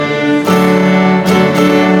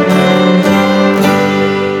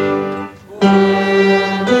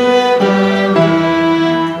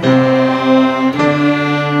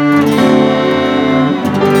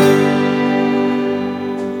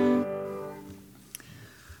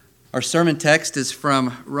Our sermon text is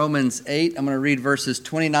from Romans 8. I'm going to read verses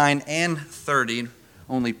 29 and 30,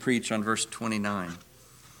 only preach on verse 29.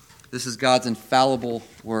 This is God's infallible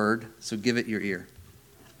word, so give it your ear.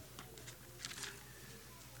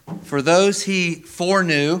 For those he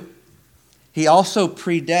foreknew, he also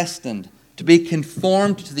predestined to be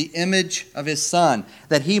conformed to the image of his Son,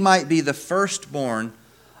 that he might be the firstborn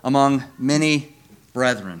among many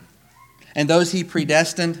brethren. And those he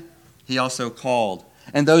predestined, he also called.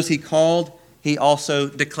 And those he called, he also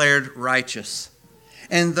declared righteous.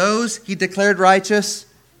 And those he declared righteous,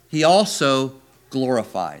 he also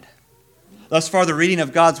glorified. Thus far, the reading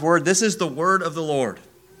of God's word. This is the word of the Lord.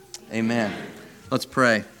 Amen. Let's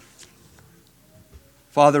pray.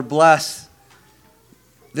 Father, bless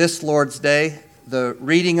this Lord's Day, the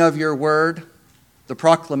reading of your word, the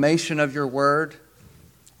proclamation of your word,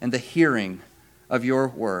 and the hearing of your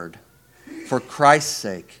word. For Christ's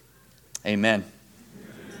sake, amen.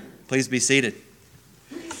 Please be seated.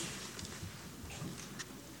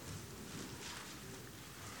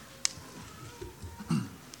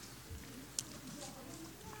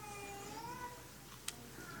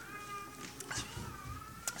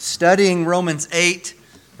 Studying Romans 8,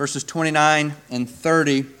 verses 29 and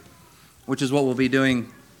 30, which is what we'll be doing,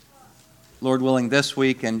 Lord willing, this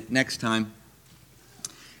week and next time,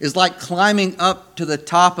 is like climbing up to the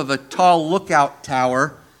top of a tall lookout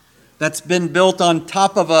tower that's been built on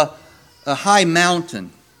top of a high mountain.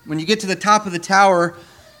 When you get to the top of the tower,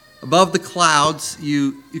 above the clouds,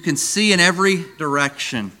 you can see in every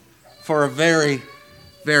direction for a very,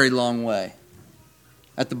 very long way.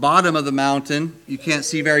 At the bottom of the mountain, you can't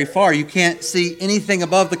see very far. You can't see anything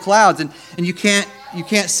above the clouds, and you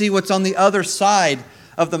can't see what's on the other side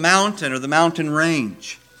of the mountain or the mountain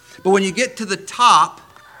range. But when you get to the top,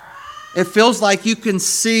 it feels like you can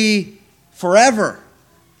see forever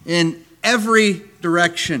in every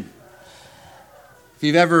direction. If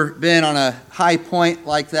you've ever been on a high point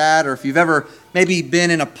like that, or if you've ever maybe been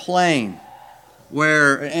in a plane,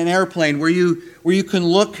 an airplane where you can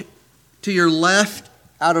look to your left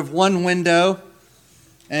out of one window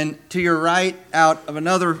and to your right out of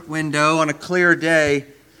another window on a clear day,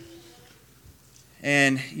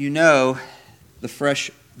 and you know the fresh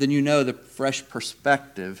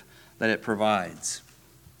perspective that it provides.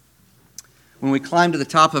 When we climb to the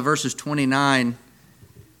top of verses 29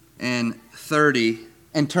 and 30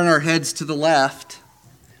 and turn our heads to the left,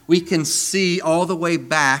 we can see all the way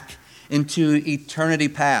back into eternity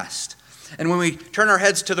past. And when we turn our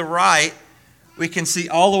heads to the right, we can see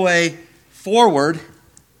all the way forward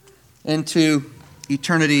into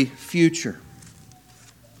eternity future.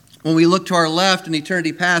 When we look to our left in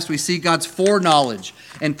eternity past, we see God's foreknowledge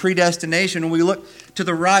and predestination. When we look to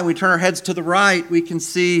the right, we turn our heads to the right, we can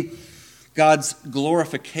see God's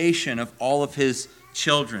glorification of all of his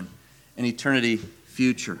children in eternity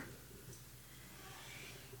future.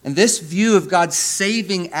 And this view of God's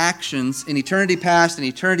saving actions in eternity past and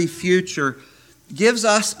eternity future gives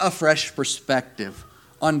us a fresh perspective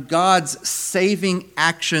on God's saving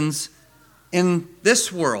actions in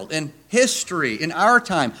this world, in history, in our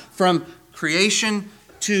time, from creation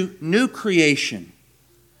to new creation,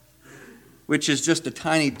 which is just a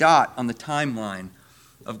tiny dot on the timeline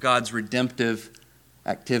of God's redemptive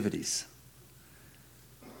activities.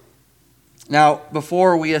 Now,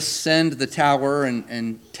 before we ascend the tower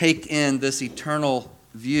and take in this eternal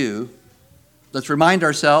view, let's remind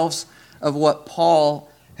ourselves of what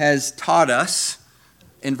Paul has taught us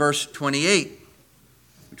in verse 28,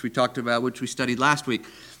 which we talked about, which we studied last week.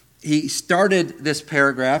 He started this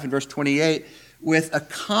paragraph in verse 28 with a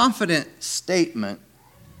confident statement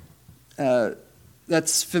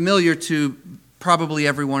that's familiar to probably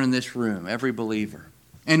everyone in this room, every believer.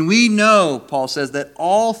 And we know, Paul says, that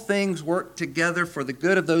all things work together for the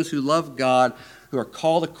good of those who love God, who are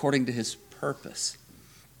called according to his purpose.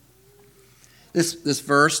 This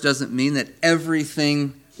verse doesn't mean that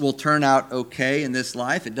everything will turn out okay in this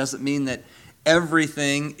life. It doesn't mean that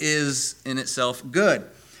everything is in itself good.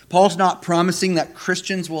 Paul's not promising that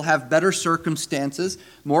Christians will have better circumstances,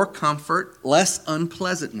 more comfort, less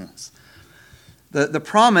unpleasantness. The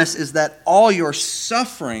promise is that all your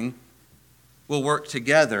suffering will work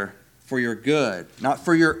together for your good. Not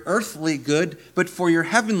for your earthly good, but for your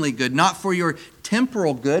heavenly good. Not for your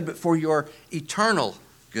temporal good, but for your eternal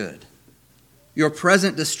good. Your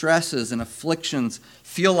present distresses and afflictions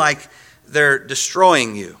feel like they're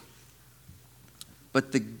destroying you.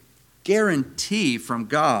 But the guarantee from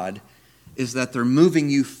God is that they're moving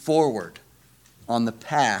you forward on the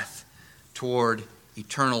path toward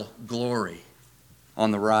eternal glory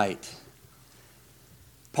on the right.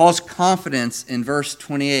 Paul's confidence in verse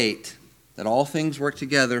 28 that all things work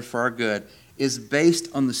together for our good, is based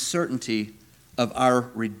on the certainty of our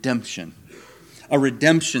redemption. A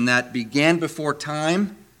redemption that began before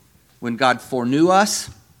time, when God foreknew us.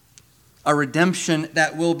 A redemption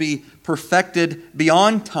that will be perfected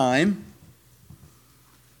beyond time,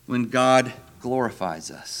 when God glorifies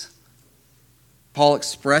us. Paul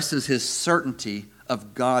expresses his certainty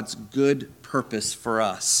of God's good purpose for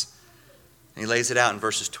us. And he lays it out in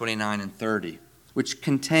verses 29 and 30, which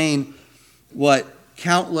contain what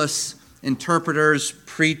countless interpreters,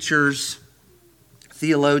 preachers,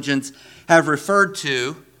 theologians have referred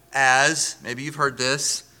to as, maybe you've heard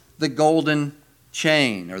this, the golden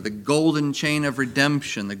chain, or the golden chain of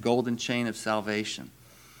redemption, the golden chain of salvation.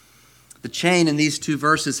 The chain in these two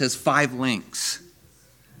verses has 5 links,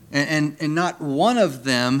 and not one of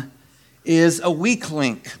them is a weak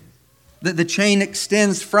link. The chain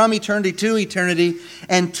extends from eternity to eternity,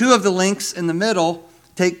 and 2 of the links in the middle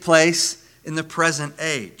take place in the present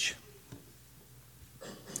age.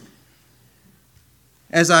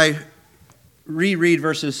 As I reread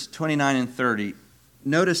verses 29 and 30,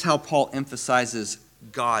 notice how Paul emphasizes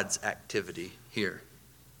God's activity here.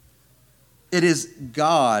 It is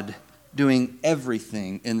God doing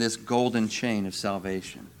everything in this golden chain of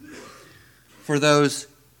salvation. For those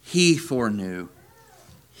he foreknew,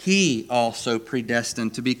 he also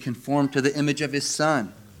predestined to be conformed to the image of his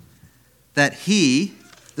Son, that he,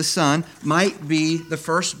 the Son, might be the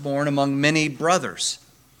firstborn among many brothers.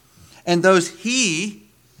 And those he,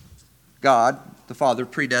 God, the Father,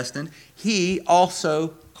 predestined, he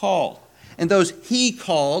also called. And those he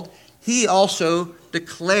called, he also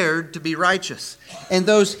declared to be righteous. And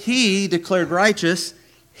those he declared righteous,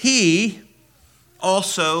 he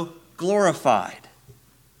also glorified.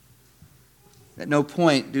 At no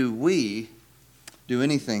point do we do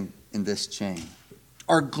anything in this chain.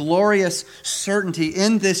 Our glorious certainty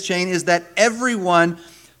in this chain is that everyone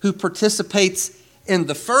who participates in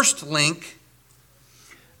the first link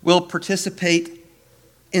will participate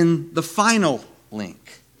in the final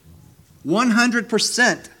link.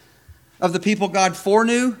 100% of the people God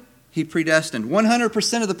foreknew, he predestined.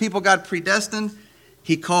 100% of the people God predestined,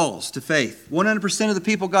 he calls to faith. 100% of the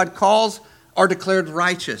people God calls are declared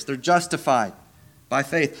righteous. They're justified by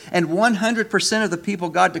faith. And 100% of the people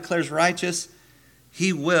God declares righteous,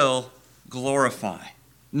 he will glorify.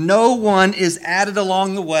 No one is added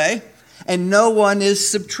along the way, and no one is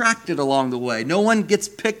subtracted along the way. No one gets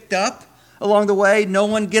picked up along the way. No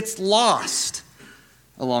one gets lost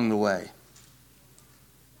along the way.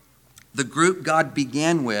 The group God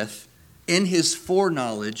began with in his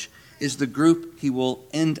foreknowledge is the group he will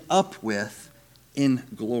end up with in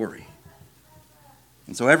glory.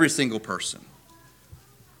 And so every single person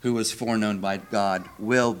who was foreknown by God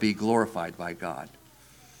will be glorified by God.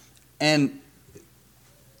 And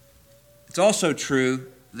it's also true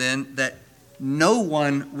then that no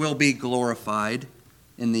one will be glorified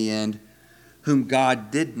in the end whom God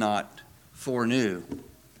did not foreknow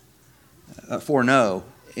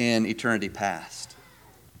in eternity past.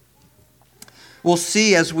 We'll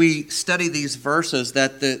see as we study these verses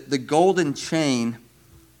that the golden chain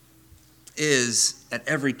is at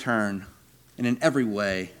every turn and in every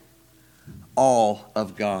way all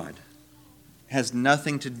of God. Has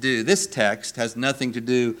nothing to do, this text has nothing to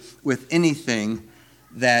do with anything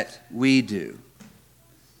that we do.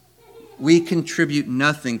 We contribute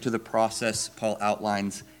nothing to the process Paul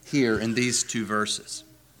outlines here in these 2 verses.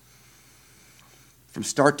 From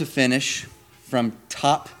start to finish, from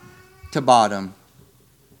top to bottom,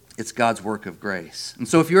 it's God's work of grace. And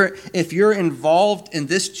so if you're involved in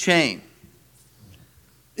this chain,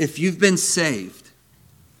 if you've been saved,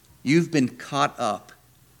 you've been caught up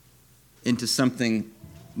into something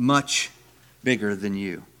much bigger than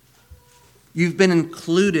you. You've been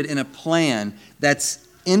included in a plan that's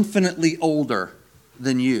infinitely older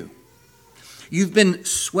than you. You've been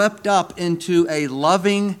swept up into a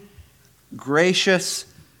loving, gracious,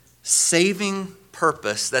 saving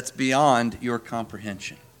purpose that's beyond your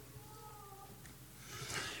comprehension.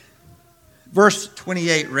 Verse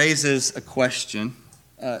 28 raises a question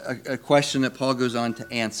that Paul goes on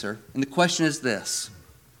to answer. And the question is this: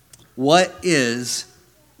 what is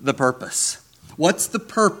the purpose? What's the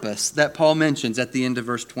purpose that Paul mentions at the end of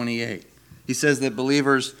verse 28? He says that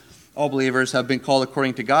all believers have been called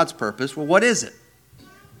according to God's purpose. Well, what is it?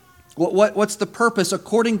 What's the purpose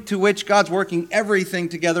according to which God's working everything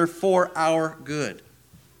together for our good?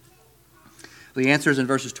 The answer is in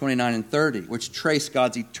verses 29 and 30, which trace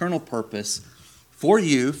God's eternal purpose for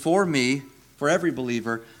you, for me, for every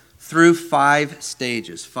believer, through 5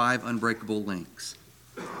 stages, 5 unbreakable links.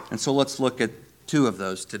 And so let's look at 2 of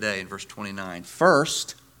those today in verse 29.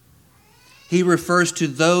 First, he refers to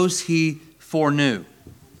those he foreknew.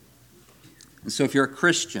 And so if you're a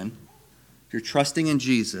Christian, if you're trusting in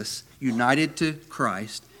Jesus, united to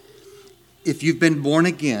Christ, if you've been born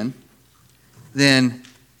again, then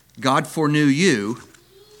God foreknew you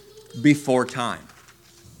before time.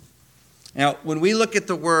 Now, when we look at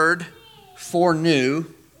the word foreknew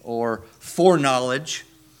or foreknowledge,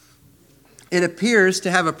 it appears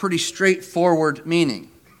to have a pretty straightforward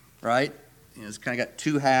meaning, right? It's kind of got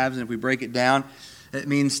two halves, and if we break it down, it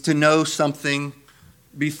means to know something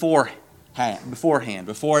beforehand, before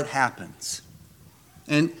it happens.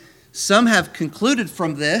 And some have concluded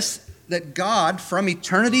from this that God, from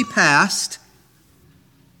eternity past,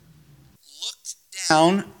 looked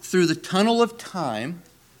down through the tunnel of time,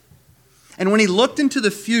 and when he looked into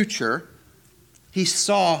the future, he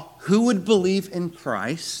saw who would believe in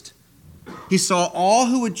Christ. He saw all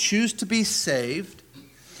who would choose to be saved,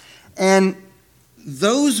 and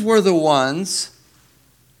those were the ones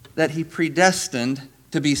that he predestined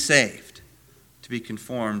to be saved, to be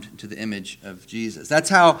conformed to the image of Jesus. That's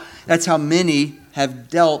how many have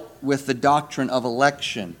dealt with the doctrine of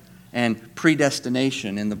election and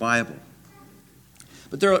predestination in the Bible.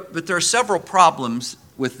 But there are several problems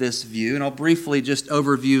with this view, and I'll briefly just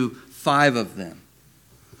overview 5 of them.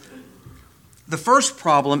 The first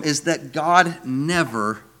problem is that God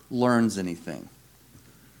never learns anything.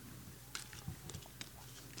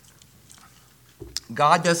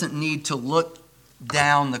 God doesn't need to look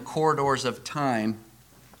down the corridors of time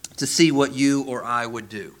to see what you or I would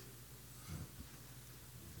do.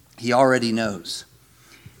 He already knows.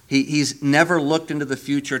 He's never looked into the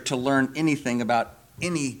future to learn anything about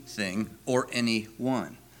anything or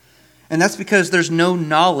anyone. And that's because there's no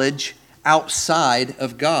knowledge outside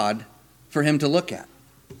of God for him to look at.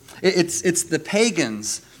 It's the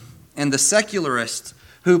pagans and the secularists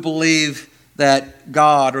who believe that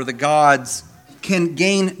God or the gods can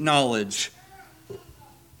gain knowledge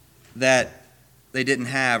that they didn't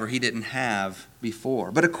have or he didn't have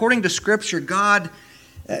before. But according to Scripture, God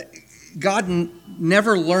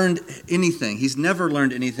never learned anything. He's never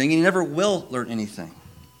learned anything. He never will learn anything.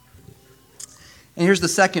 And here's the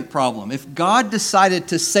second problem. If God decided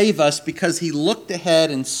to save us because he looked ahead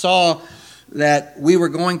and saw that we were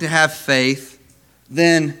going to have faith,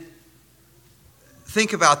 then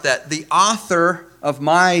think about that. The author of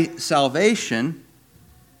my salvation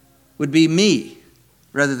would be me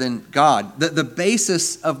rather than God. The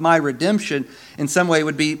basis of my redemption in some way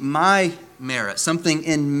would be my merit, something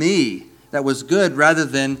in me that was good rather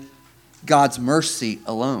than God's mercy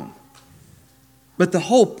alone. But the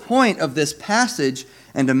whole point of this passage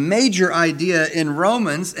and a major idea in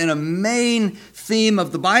Romans and a main theme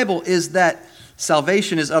of the Bible is that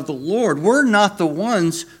salvation is of the Lord. We're not the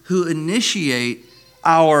ones who initiate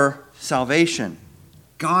our salvation.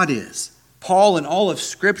 God is. Paul and all of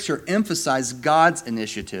Scripture emphasize God's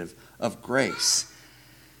initiative of grace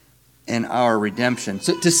and our redemption.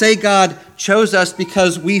 So to say God chose us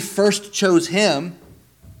because we first chose him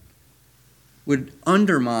would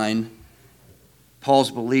undermine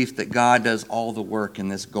Paul's belief that God does all the work in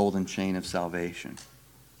this golden chain of salvation.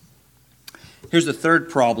 Here's the third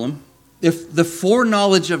problem. If the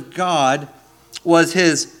foreknowledge of God was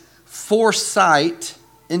his foresight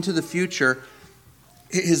into the future,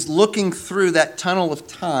 his looking through that tunnel of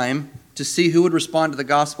time to see who would respond to the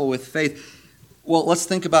gospel with faith, well, let's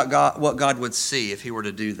think about what God would see if he were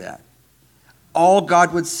to do that. All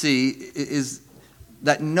God would see is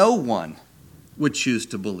that no one would choose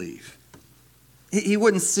to believe. He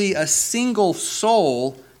wouldn't see a single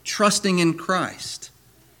soul trusting in Christ.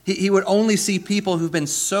 He would only see people who've been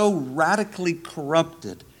so radically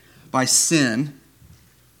corrupted by sin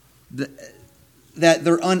that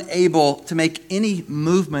they're unable to make any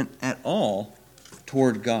movement at all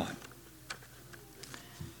toward God.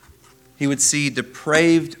 He would see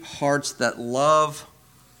depraved hearts that love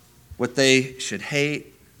what they should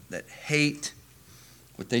hate, that hate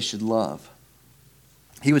what they should love.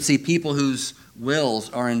 He would see people whose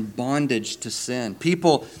wills are in bondage to sin,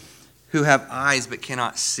 people who have eyes but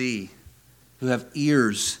cannot see, who have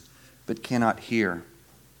ears but cannot hear.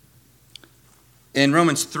 In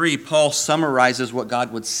Romans 3, Paul summarizes what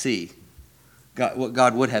God would see, what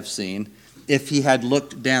God would have seen if he had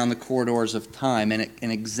looked down the corridors of time and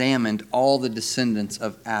examined all the descendants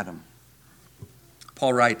of Adam.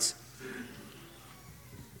 Paul writes,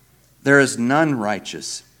 "There is none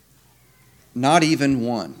righteous, not even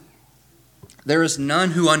one. There is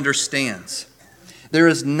none who understands. There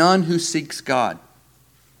is none who seeks God.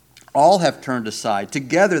 All have turned aside.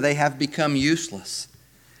 Together they have become useless.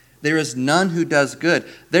 There is none who does good.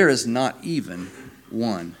 There is not even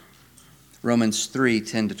one." Romans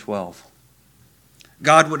 3:10-12.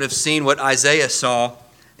 God would have seen what Isaiah saw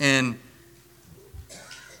in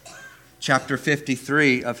chapter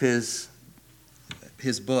 53 of his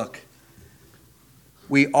book.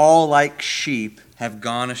 We all like sheep have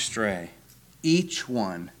gone astray. Each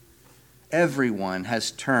one, everyone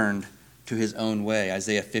has turned to his own way.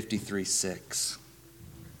 Isaiah 53:6.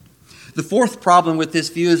 The fourth problem with this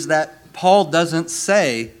view is that Paul doesn't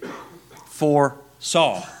say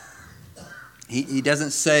foresaw. He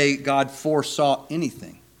doesn't say God foresaw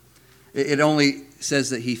anything. It only says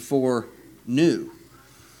that he foreknew.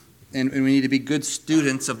 And we need to be good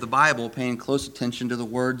students of the Bible, paying close attention to the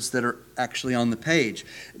words that are actually on the page.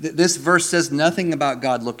 This verse says nothing about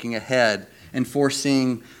God looking ahead and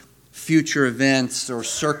foreseeing future events or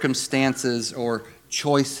circumstances or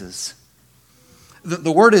choices.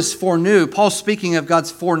 The word is foreknew. Paul's speaking of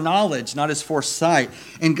God's foreknowledge, not his foresight.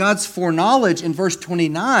 And God's foreknowledge in verse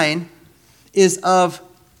 29 is of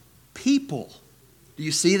people. Do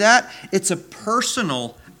you see that? It's a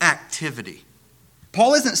personal activity.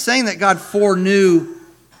 Paul isn't saying that God foreknew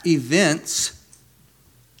events,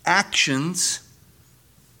 actions,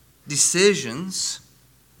 decisions.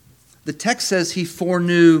 The text says he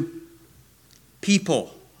foreknew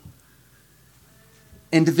people,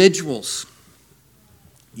 individuals,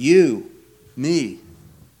 you, me.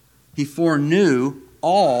 He foreknew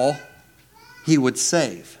all he would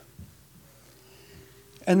save.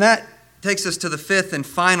 And that takes us to the fifth and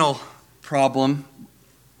final problem,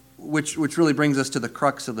 which really brings us to the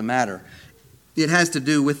crux of the matter. It has to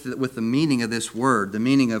do with the meaning of this word, the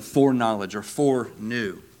meaning of foreknowledge or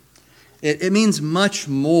foreknew. It means much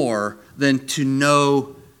more than to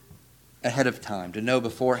know ahead of time, to know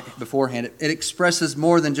beforehand. It expresses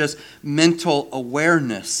more than just mental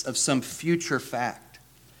awareness of some future fact.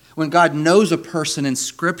 When God knows a person in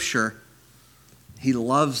Scripture, he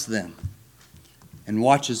loves them and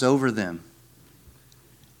watches over them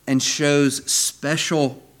and shows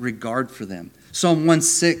special regard for them. Psalm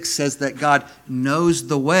 1:6 says that God knows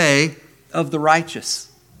the way of the righteous.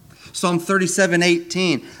 Psalm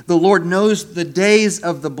 37:18, the Lord knows the days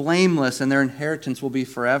of the blameless, and their inheritance will be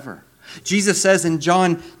forever. Jesus says in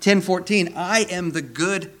John 10:14, I am the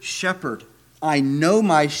good shepherd. I know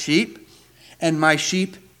my sheep, and my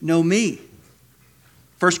sheep know me.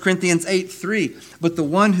 1 Corinthians 8:3, but the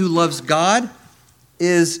one who loves God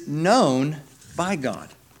is known by God.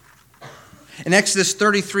 In Exodus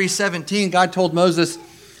 33:17, God told Moses,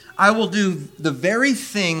 I will do the very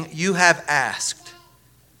thing you have asked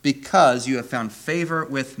because you have found favor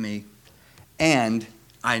with me and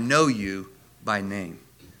I know you by name.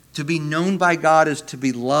 To be known by God is to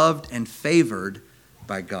be loved and favored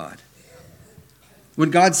by God. When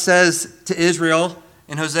God says to Israel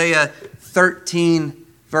in Hosea 13,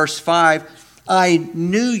 verse 5, I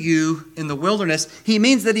knew you in the wilderness, he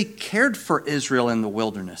means that he cared for Israel in the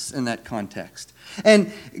wilderness in that context.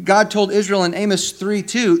 And God told Israel in Amos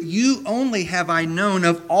 3:2, you only have I known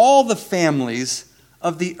of all the families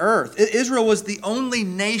of the earth. Israel was the only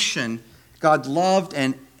nation God loved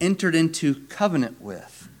and entered into covenant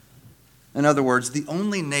with. In other words, the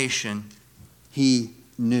only nation he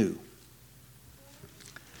knew.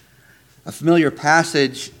 A familiar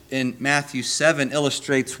passage in Matthew 7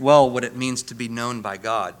 illustrates well what it means to be known by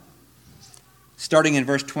God. Starting in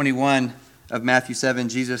verse 21 of Matthew 7,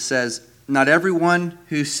 Jesus says, not everyone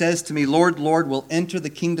who says to me, Lord, Lord, will enter the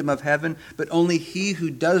kingdom of heaven, but only he who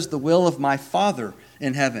does the will of my Father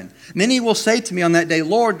in heaven. Many will say to me on that day,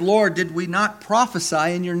 Lord, Lord, did we not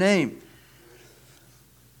prophesy in your name?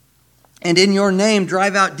 And in your name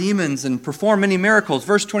drive out demons and perform many miracles.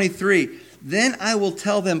 Verse 23, then I will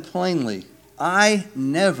tell them plainly, I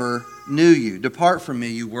never knew you. Depart from me,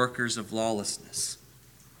 you workers of lawlessness.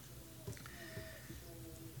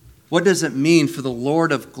 What does it mean for the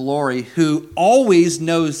Lord of glory, who always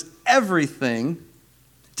knows everything,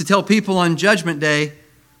 to tell people on Judgment Day,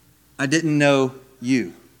 I didn't know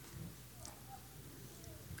you?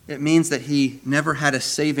 It means that he never had a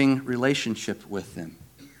saving relationship with them.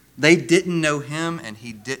 They didn't know him, and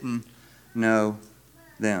he didn't know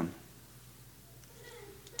them.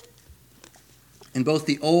 In both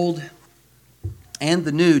the Old and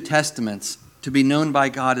the New Testaments, to be known by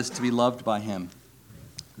God is to be loved by him.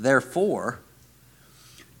 Therefore,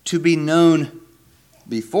 to be known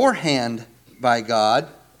beforehand by God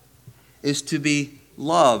is to be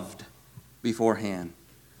loved beforehand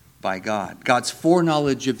by God. God's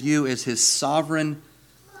foreknowledge of you is his sovereign,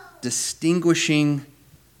 distinguishing,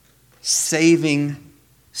 saving,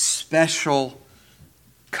 special,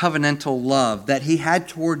 covenantal love that he had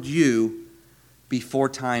toward you before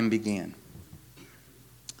time began.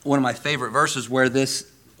 One of my favorite verses where this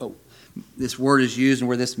this word is used and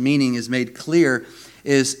where this meaning is made clear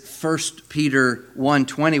is 1 Peter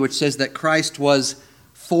 1:20, which says that Christ was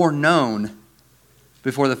foreknown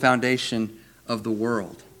before the foundation of the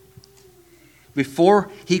world. Before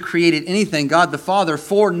he created anything, God the Father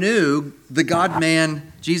foreknew the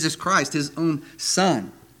God-man Jesus Christ, his own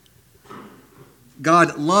Son.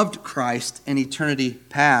 God loved Christ in eternity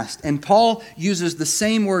past. And Paul uses the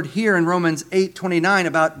same word here in Romans 8:29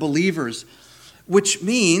 about believers, which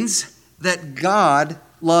means that God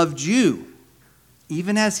loved you,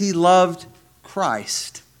 even as he loved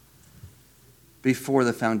Christ before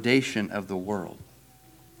the foundation of the world.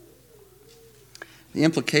 The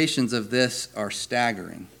implications of this are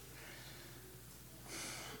staggering.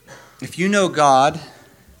 If you know God,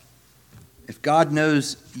 if God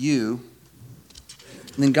knows you,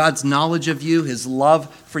 then God's knowledge of you, his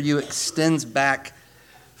love for you extends back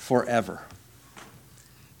forever.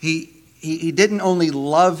 He didn't only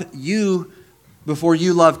love you before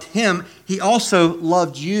you loved him, he also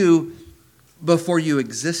loved you before you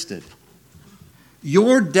existed.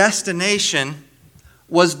 Your destination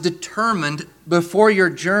was determined before your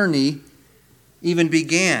journey even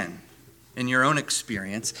began in your own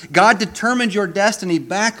experience. God determined your destiny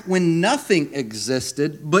back when nothing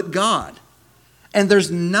existed but God. And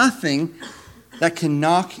there's nothing that can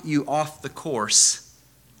knock you off the course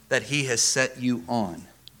that he has set you on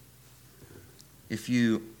if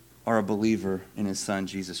you are a believer in his Son,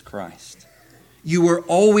 Jesus Christ. You were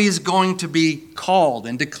always going to be called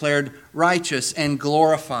and declared righteous and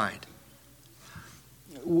glorified.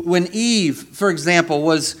 When Eve, for example,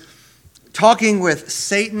 was talking with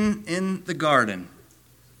Satan in the garden,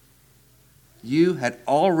 you had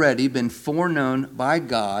already been foreknown by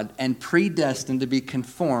God and predestined to be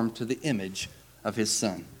conformed to the image of his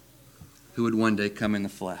Son, who would one day come in the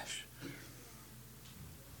flesh.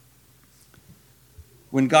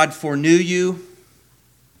 When God foreknew you,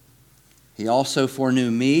 he also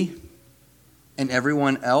foreknew me and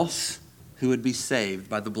everyone else who would be saved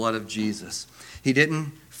by the blood of Jesus. He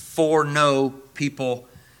didn't foreknow people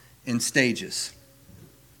in stages.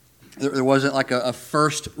 There wasn't like a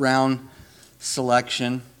first round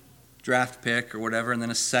selection, draft pick or whatever, and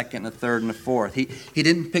then a second, a third, and a fourth. He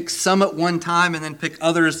didn't pick some at one time and then pick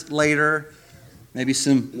others later, maybe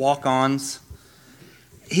some walk-ons.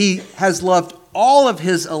 He has loved all of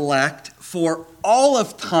his elect for all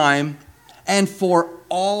of time and for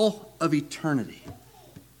all of eternity.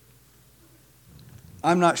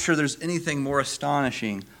 I'm not sure there's anything more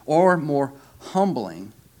astonishing or more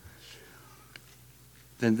humbling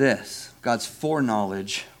than this. God's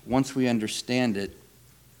foreknowledge, once we understand it,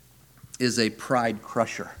 is a pride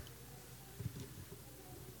crusher.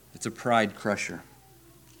 It's a pride crusher.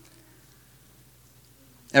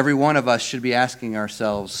 Every one of us should be asking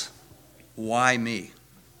ourselves, why me?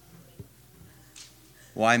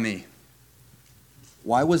 Why me?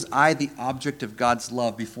 Why was I the object of God's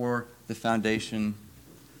love before the foundations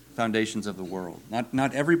of the world?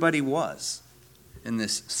 Not everybody was in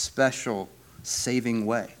this special saving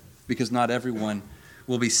way, because not everyone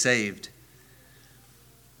will be saved.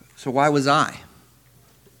 So why was I?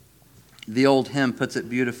 The old hymn puts it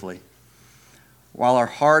beautifully. While our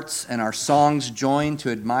hearts and our songs join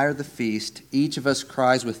to admire the feast, each of us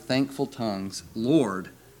cries with thankful tongues, Lord,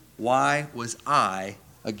 why was I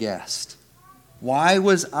a guest? Why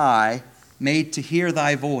was I made to hear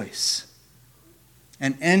thy voice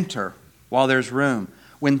and enter while there's room,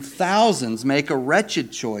 when thousands make a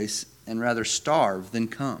wretched choice and rather starve than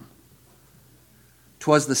come?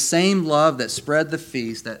 'Twas the same love that spread the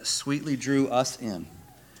feast that sweetly drew us in,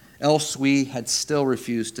 else we had still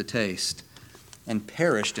refused to taste and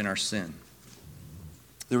perished in our sin.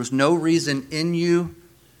 There was no reason in you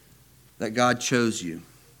that God chose you.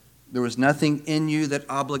 There was nothing in you that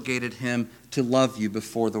obligated him to love you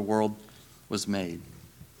before the world was made.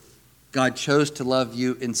 God chose to love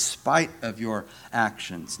you in spite of your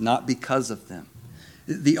actions, not because of them.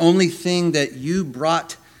 The only thing that you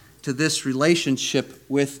brought to this relationship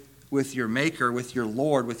with your Maker, with your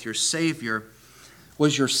Lord, with your Savior,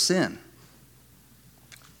 was your sin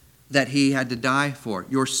that he had to die for,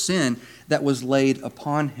 your sin that was laid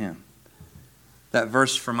upon him. That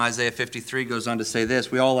verse from Isaiah 53 goes on to say this,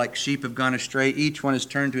 we all like sheep have gone astray, each one has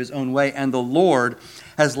turned to his own way, and the Lord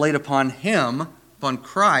has laid upon him, upon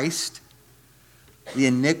Christ, the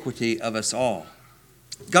iniquity of us all.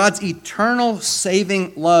 God's eternal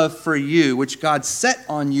saving love for you, which God set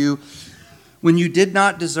on you when you did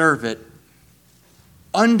not deserve it,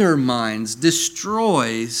 undermines,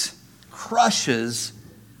 destroys, crushes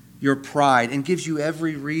your pride and gives you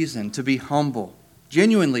every reason to be humble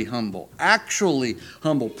genuinely humble, actually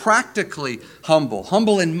humble, practically humble,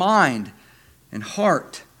 humble in mind and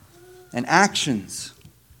heart and actions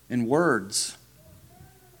and words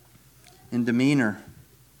and demeanor.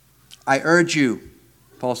 I urge you,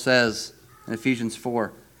 Paul says in Ephesians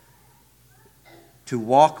 4, to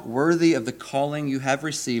walk worthy of the calling you have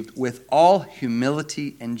received with all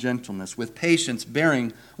humility and gentleness, with patience,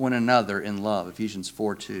 bearing one another in love. Ephesians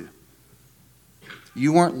 4:2.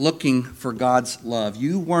 You weren't looking for God's love.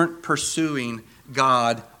 You weren't pursuing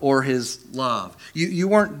God or His love. You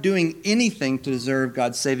weren't doing anything to deserve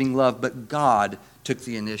God's saving love, but God took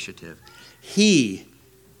the initiative. He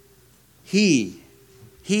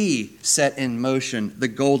set in motion the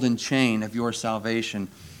golden chain of your salvation,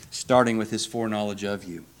 starting with His foreknowledge of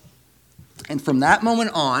you. And from that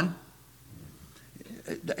moment on,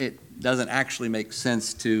 it doesn't actually make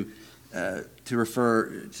sense to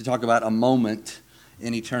talk about a moment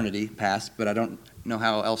in eternity past, but I don't know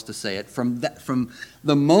how else to say it. From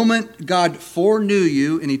the moment God foreknew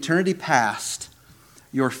you in eternity past,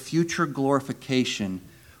 your future glorification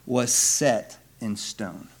was set in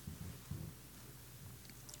stone.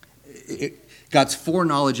 God's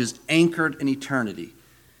foreknowledge is anchored in eternity.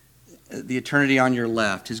 The eternity on your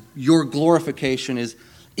left. Your glorification is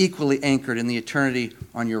equally anchored in the eternity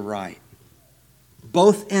on your right.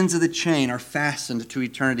 Both ends of the chain are fastened to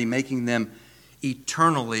eternity, making them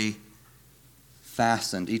eternally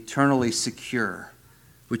fastened, eternally secure,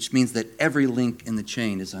 which means that every link in the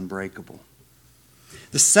chain is unbreakable.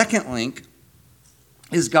 The second link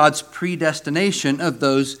is God's predestination of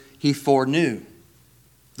those He foreknew.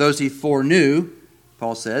 Those He foreknew,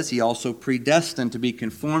 Paul says, He also predestined to be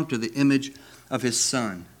conformed to the image of His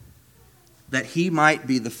Son, that He might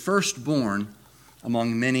be the firstborn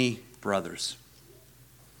among many brothers.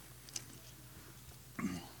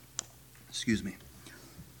 Excuse me.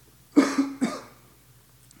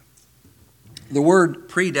 The word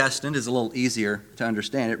predestined is a little easier to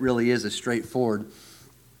understand. It really is as straightforward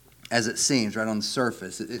as it seems right on the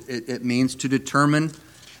surface. It means to determine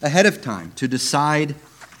ahead of time, to decide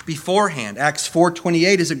beforehand. Acts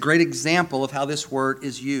 4:28 is a great example of how this word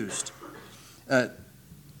is used.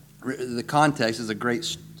 The context is a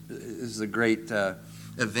great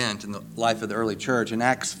event in the life of the early church. In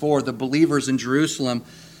Acts 4, the believers in Jerusalem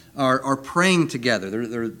are praying together.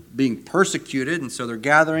 They're being persecuted, and so they're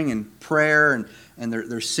gathering in prayer, and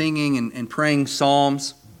they're singing and praying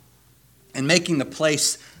psalms and making the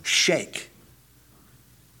place shake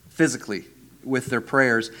physically with their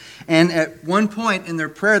prayers. And at one point in their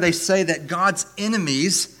prayer, they say that God's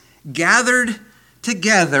enemies gathered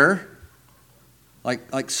together,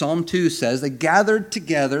 like Psalm 2 says, they gathered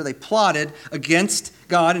together, they plotted against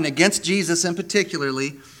God and against Jesus in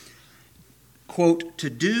particularly, quote, to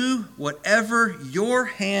do whatever your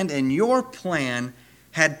hand and your plan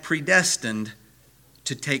had predestined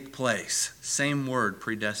to take place. Same word,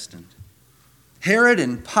 predestined. Herod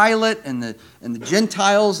and Pilate and the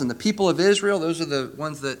Gentiles and the people of Israel, those are the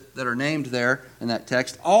ones that are named there in that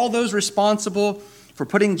text. All those responsible for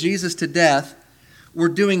putting Jesus to death were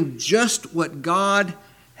doing just what God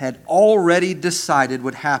had already decided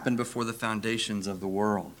would happen before the foundations of the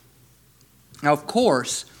world. Now, of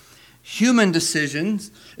course, human decision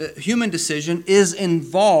is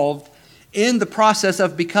involved in the process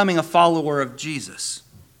of becoming a follower of Jesus.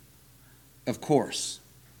 Of course.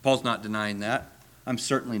 Paul's not denying that. I'm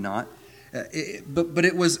certainly not. But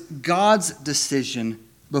it was God's decision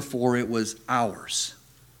before it was ours.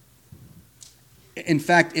 In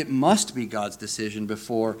fact, it must be God's decision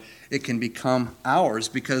before it can become ours,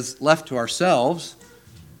 because left to ourselves,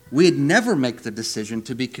 we'd never make the decision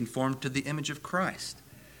to be conformed to the image of Christ.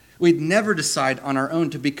 We'd never decide on our own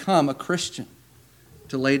to become a Christian,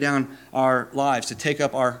 to lay down our lives, to take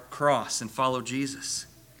up our cross and follow Jesus.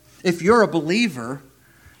 If you're a believer,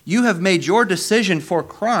 you have made your decision for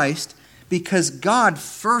Christ because God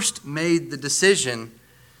first made the decision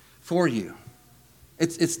for you.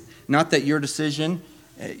 It's not that your decision,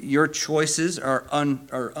 your choices are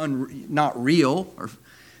not real or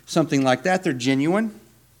something like that. They're genuine.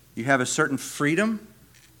 You have a certain freedom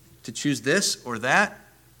to choose this or that.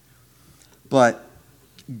 But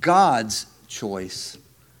God's choice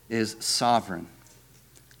is sovereign.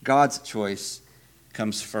 God's choice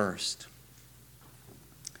comes first.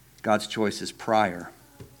 God's choice is prior.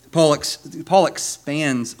 Paul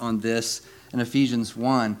expands on this in Ephesians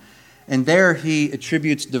 1. And there he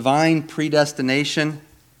attributes divine predestination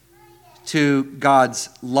to God's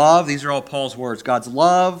love. These are all Paul's words. God's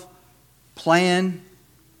love, plan,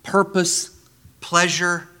 purpose,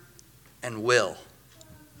 pleasure, and will.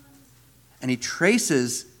 And he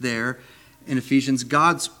traces there in Ephesians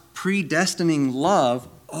God's predestining love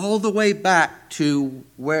all the way back to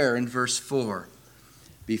where in verse 4?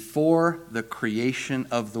 Before the creation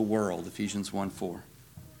of the world, Ephesians 1:4.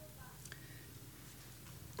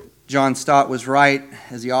 John Stott was right,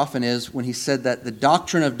 as he often is, when he said that the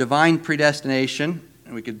doctrine of divine predestination,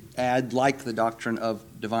 and we could add like the doctrine of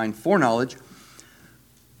divine foreknowledge,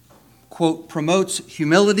 quote, promotes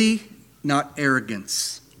humility, not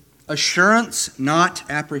arrogance, assurance, not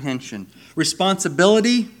apprehension,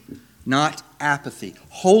 responsibility, not apathy,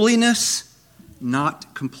 holiness,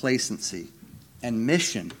 not complacency, and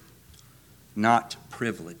mission, not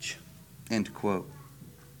privilege, end quote.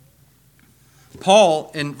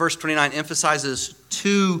 Paul, in verse 29, emphasizes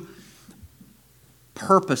two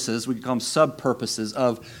purposes, we can call them sub-purposes,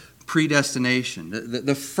 of predestination.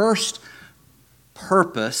 The first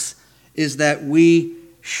purpose is that we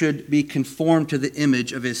should be conformed to the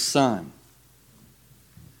image of his Son.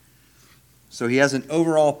 So he has an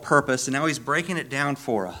overall purpose, and now he's breaking it down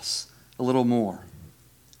for us a little more.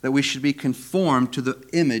 That we should be conformed to the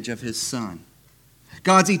image of his Son.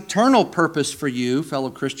 God's eternal purpose for you, fellow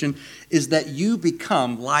Christian, is that you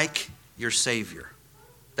become like your Savior.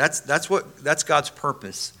 That's God's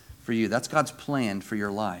purpose for you. That's God's plan for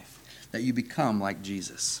your life, that you become like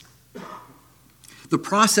Jesus. The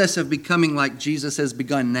process of becoming like Jesus has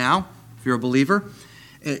begun now, if you're a believer.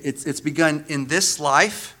 It's begun in this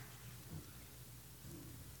life,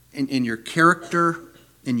 in your character,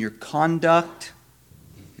 in your conduct.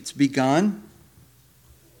 It's begun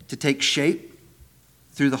to take shape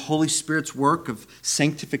through the Holy Spirit's work of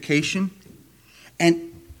sanctification.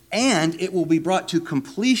 And it will be brought to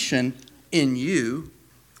completion in you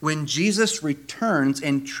when Jesus returns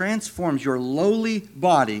and transforms your lowly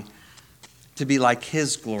body to be like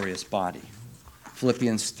his glorious body.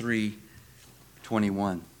 Philippians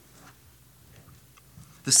 3:21.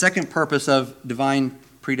 The second purpose of divine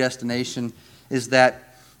predestination is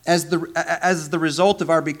that as the result of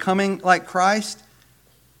our becoming like Christ,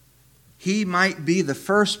 he might be the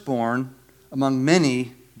firstborn among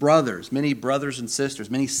many brothers and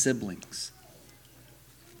sisters, many siblings.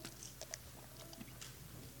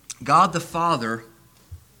 God the Father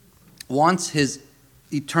wants his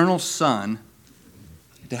eternal Son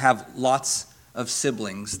to have lots of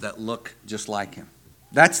siblings that look just like him.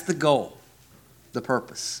 That's the goal, the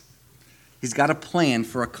purpose. He's got a plan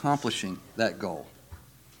for accomplishing that goal.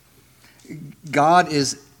 God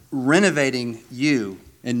is renovating you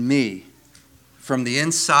and me from the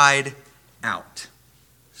inside out.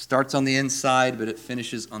 Starts on the inside, but it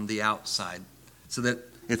finishes on the outside so that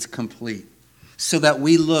it's complete. So that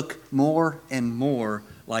we look more and more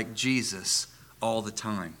like Jesus all the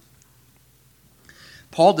time.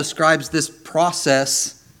 Paul describes this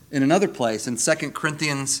process in another place in 2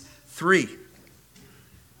 Corinthians 3.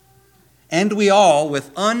 And we all,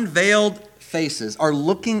 with unveiled faces, are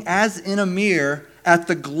looking as in a mirror at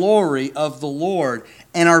the glory of the Lord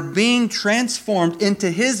and are being transformed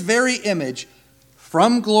into his very image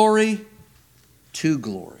from glory to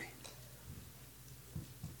glory.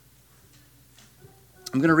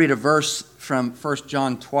 I'm going to read a verse from 1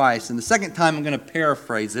 John twice, and the second time I'm going to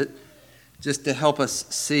paraphrase it just to help us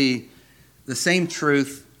see the same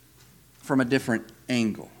truth from a different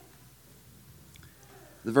angle.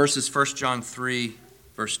 The verse is 1 John 3,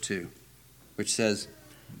 verse 2, which says,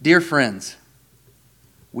 "Dear friends,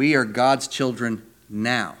 we are God's children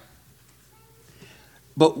now,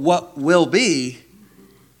 but what will be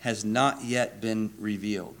has not yet been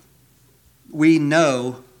revealed. We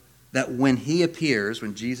know that when he appears,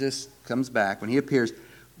 when Jesus comes back, when he appears,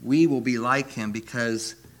 we will be like him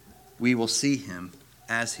because we will see him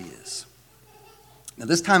as he is." Now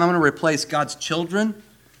this time I'm going to replace God's children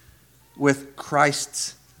with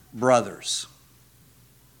Christ's brothers.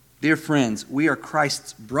 Dear friends, we are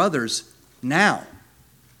Christ's brothers now.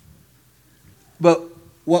 But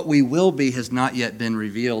what we will be has not yet been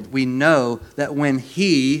revealed. We know that when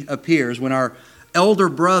he appears, when our elder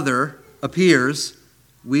brother appears,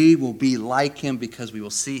 we will be like him because we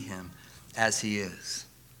will see him as he is.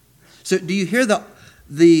 So do you hear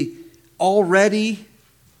the already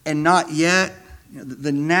and not yet,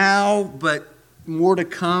 the now but more to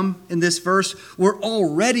come in this verse? We're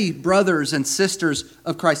already brothers and sisters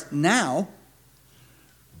of Christ now,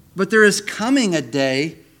 but there is coming a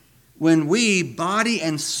day when we, body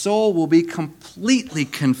and soul, will be completely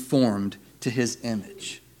conformed to his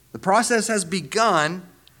image. The process has begun,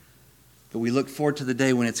 but we look forward to the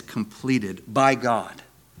day when it's completed by God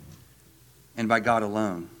and by God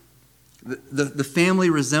alone. The family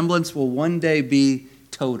resemblance will one day be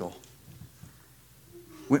total.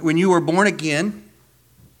 When you were born again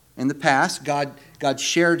in the past, God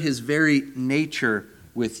shared his very nature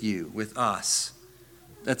with you, with us.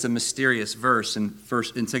 That's a mysterious verse in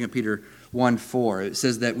 2 Peter 1:4. It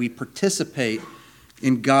says that we participate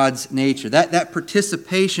in God's nature. That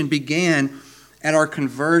participation began at our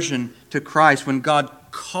conversion to Christ when God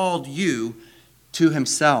called you to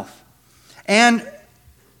himself. And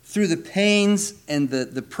through the pains and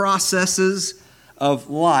the processes of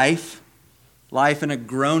life in a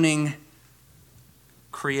groaning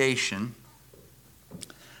creation,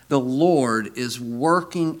 the Lord is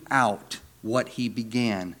working out what he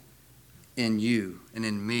began in you and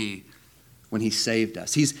in me when he saved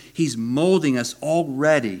us. He's molding us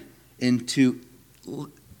already into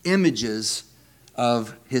images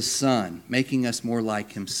of his Son, making us more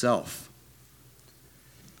like himself.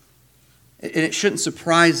 And it shouldn't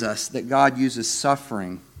surprise us that God uses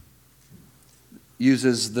suffering,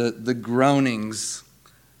 uses the groanings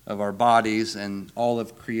of our bodies and all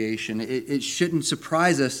of creation. It shouldn't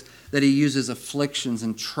surprise us that he uses afflictions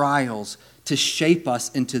and trials to shape us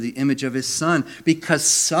into the image of his Son, because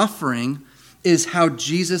suffering is how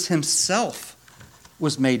Jesus himself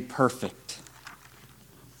was made perfect.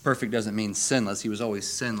 Perfect doesn't mean sinless. He was always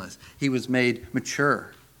sinless. He was made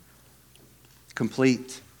mature,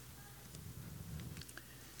 complete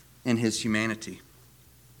in his humanity.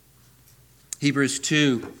 Hebrews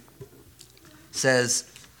 2 says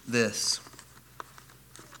this: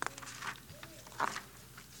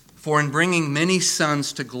 "For in bringing many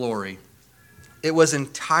sons to glory, it was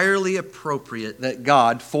entirely appropriate that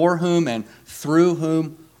God, for whom and through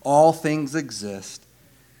whom all things exist,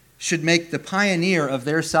 should make the pioneer of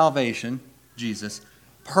their salvation, Jesus,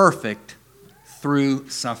 perfect through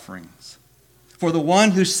sufferings. For the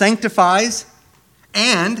one who sanctifies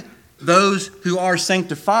and those who are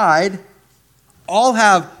sanctified all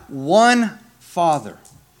have one Father.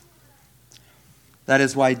 That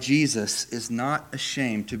is why Jesus is not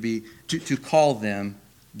ashamed to call them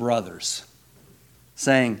brothers,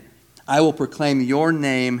 saying, I will proclaim your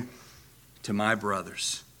name to my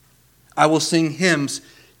brothers. I will sing hymns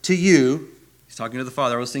to you." He's talking to the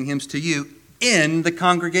Father. "I will sing hymns to you in the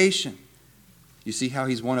congregation." You see how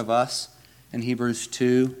he's one of us in Hebrews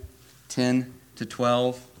 2, 10 to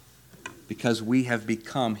 12? Because we have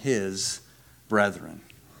become his brethren,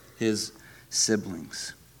 his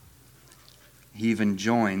siblings. He even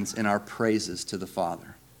joins in our praises to the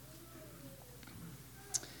Father.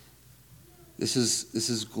 This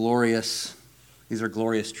is glorious. These are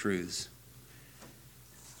glorious truths.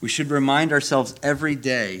 We should remind ourselves every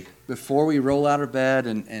day before we roll out of bed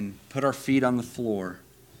and put our feet on the floor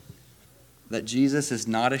that Jesus is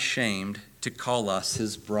not ashamed to call us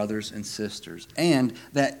his brothers and sisters, and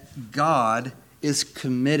that God is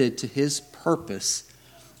committed to his purpose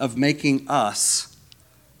of making us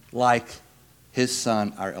like his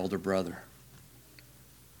Son, our elder brother.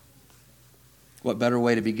 What better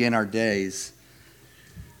way to begin our days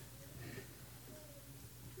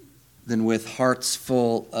than with hearts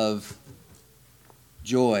full of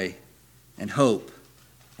joy and hope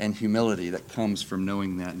and humility that comes from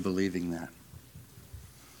knowing that and believing that.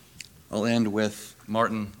 I'll end with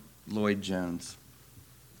Martin Lloyd-Jones.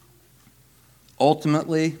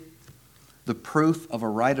 Ultimately, the proof of a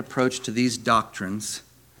right approach to these doctrines,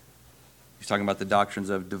 he's talking about the doctrines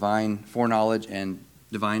of divine foreknowledge and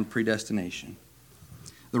divine predestination.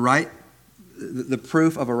 The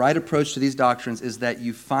proof of a right approach to these doctrines is that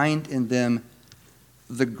you find in them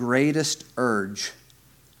the greatest urge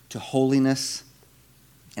to holiness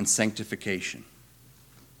and sanctification.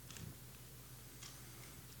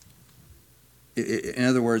 In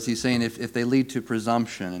other words, he's saying if they lead to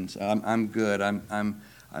presumption and I'm good, I'm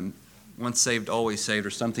once saved, always saved,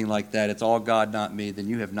 or something like that, it's all God, not me, then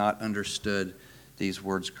you have not understood these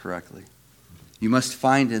words correctly. You must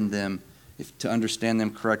find in them, to understand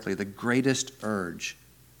them correctly, the greatest urge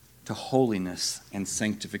to holiness and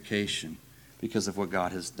sanctification because of what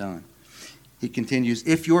God has done. He continues,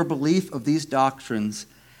 if your belief of these doctrines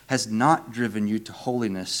has not driven you to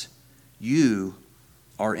holiness, you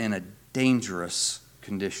are in a dangerous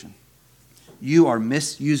condition. You are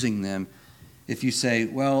misusing them if you say,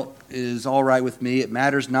 well, it is all right with me, it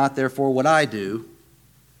matters not therefore what I do,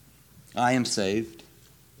 I am saved.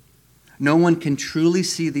 No one can truly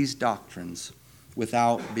see these doctrines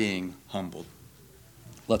without being humbled.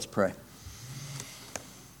 Let's pray.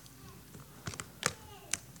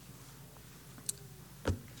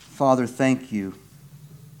 Father, thank you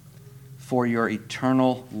for your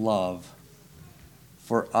eternal love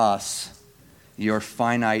for us, your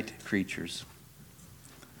finite creatures.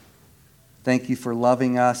 Thank you for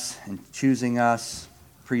loving us and choosing us,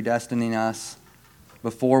 predestining us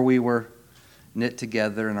before we were knit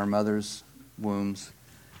together in our mother's wombs.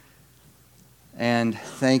 And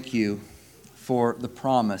thank you for the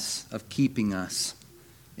promise of keeping us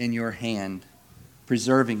in your hand,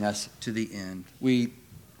 preserving us to the end. We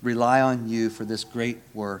rely on you for this great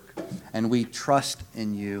work, and we trust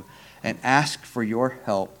in you and ask for your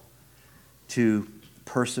help to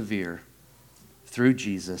persevere through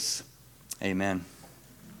Jesus. Amen.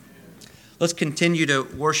 Let's continue to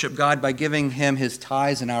worship God by giving him his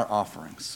tithes and our offerings.